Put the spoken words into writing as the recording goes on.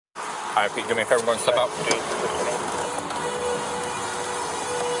All right, Pete, do me a favor. I'm going to step out.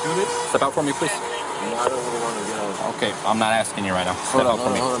 Do this? Step out for me, please. No, I don't really want to get out. Okay, I'm not asking you right now. Step out for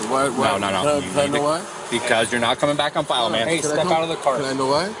me. Why? No. Can I know why? Because you're not coming back on file, man. Hey, step out of the car. Can I know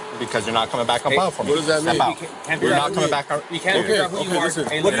why? Because you're not coming back on file for me. What does that mean? Step out. You're not coming back on. You can't figure out who you are. Listen.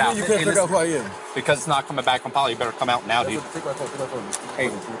 Hey, What do you look mean it you out. can't figure out who I am? Because it's not coming back on file. You better come out now, dude. Take my phone. Hey.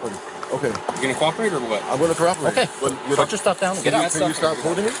 Okay. You gonna cooperate or what? I'm going to cooperate. Okay. Put your stuff down and get out. Can you stop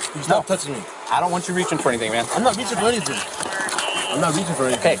holding me? Can you stop touching me? I don't want you reaching for anything, man. I'm not reaching for anything.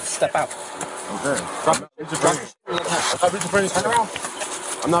 Okay, step out. Okay. I'm not reaching for anything. Turn around.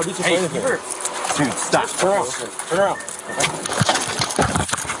 I'm not reaching for anything. Dude, stop. Turn around. Turn around.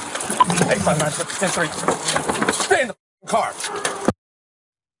 Hey, 5, 9, 6, 10, 3. Stay in the car.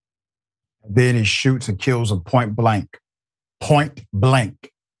 Then he shoots and kills him point blank. Point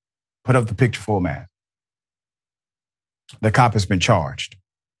blank. Put up the picture format. The cop has been charged.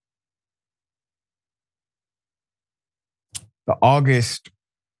 The August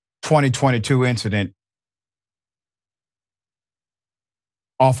 2022 incident,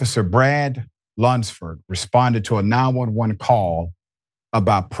 Officer Brad Lunsford responded to a 911 call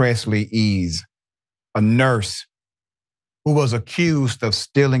about Presley Ease, a nurse who was accused of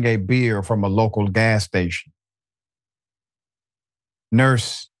stealing a beer from a local gas station.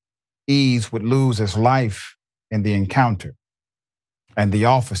 Nurse Ease would lose his life in the encounter, and the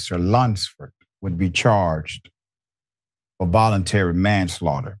officer, Lunsford, would be charged for voluntary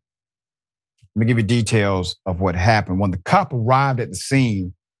manslaughter. Let me give you details of what happened. When the cop arrived at the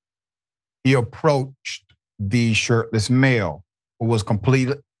scene, he approached the shirtless male who was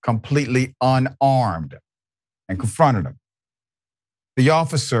completely unarmed and confronted him. The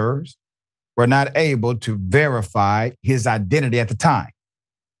officers were not able to verify his identity at the time.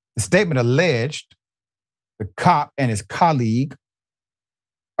 The statement alleged the cop and his colleague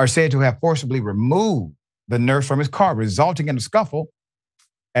are said to have forcibly removed the nurse from his car, resulting in a scuffle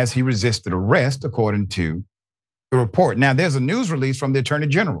as he resisted arrest, according to the report. Now, there's a news release from the Attorney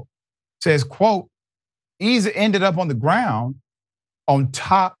General. It says, quote, Ease ended up on the ground on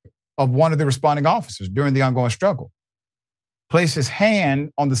top of one of the responding officers during the ongoing struggle. Placed his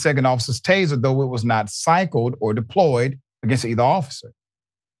hand on the second officer's taser, though it was not cycled or deployed against either officer.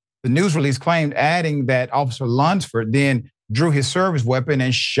 The news release claimed, adding that Officer Lunsford then drew his service weapon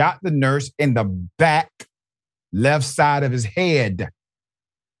and shot the nurse in the back left side of his head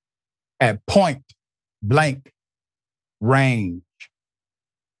at point blank range.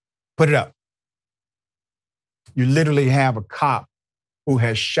 Put it up. You literally have a cop who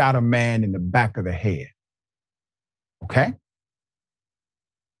has shot a man in the back of the head. Okay?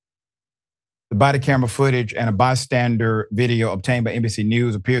 The body camera footage and a bystander video obtained by NBC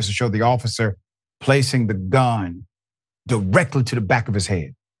News appears to show the officer placing the gun directly to the back of his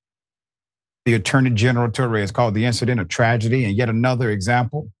head. The Attorney General Torrez called the incident a tragedy and yet another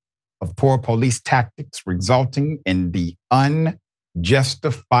example of poor police tactics resulting in the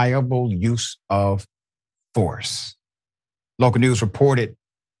unjustifiable use of force. Local news reported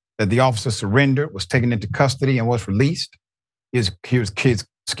that the officer surrendered, was taken into custody, and was released. He is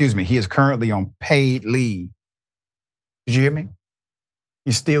currently on paid leave. Did you hear me?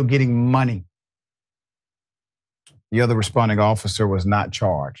 He's still getting money. The other responding officer was not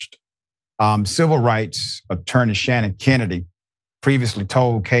charged. Civil rights attorney Shannon Kennedy previously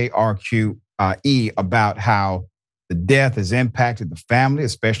told KRQE about how the death has impacted the family,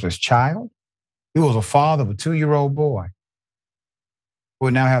 especially his child. He was a father of a 2-year-old boy who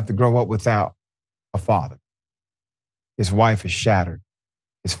would now have to grow up without a father. His wife is shattered.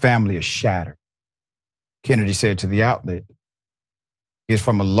 His family is shattered. Kennedy said to the outlet, he is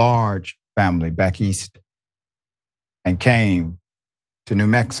from a large family back east and came to New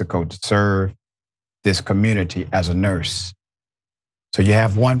Mexico to serve this community as a nurse. So you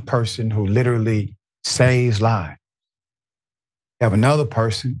have one person who literally saves lives. You have another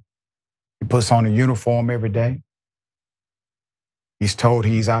person, he puts on a uniform every day. He's told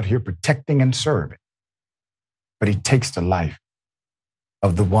he's out here protecting and serving, but he takes the life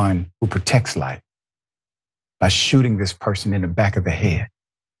of the one who protects life by shooting this person in the back of the head.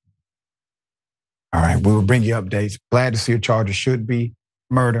 All right, we will bring you updates. Glad to see a charge. It should be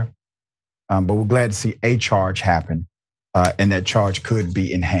murder, but we're glad to see a charge happen, and that charge could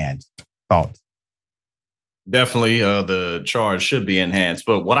be enhanced. Thoughts? Definitely, the charge should be enhanced.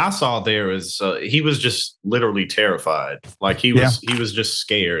 But what I saw there is he was just literally terrified. Like he was just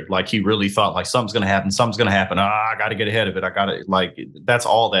scared. Like he really thought like something's gonna happen. Something's gonna happen. I got to get ahead of it. I got to that's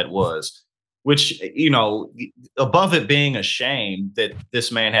all that was. Which, above it being a shame that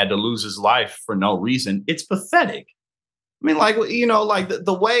this man had to lose his life for no reason, it's pathetic. I mean, like, you know, like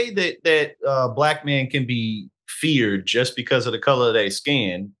the way that black men can be feared just because of the color of their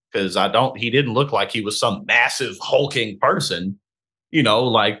skin, because he didn't look like he was some massive hulking person, you know,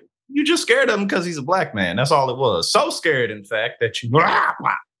 like you just scared of him because he's a black man. That's all it was. So scared, in fact, that you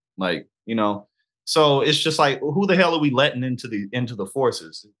like, you know, so it's just like, who the hell are we letting into the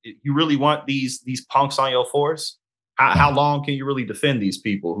forces? You really want these punks on your force? How long can you really defend these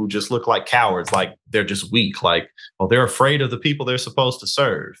people who just look like cowards, like they're just weak, like, well, they're afraid of the people they're supposed to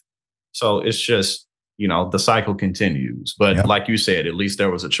serve. So it's just, you know, the cycle continues. But like you said, at least there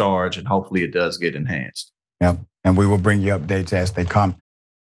was a charge, and hopefully it does get enhanced. Yep. And we will bring you updates as they come.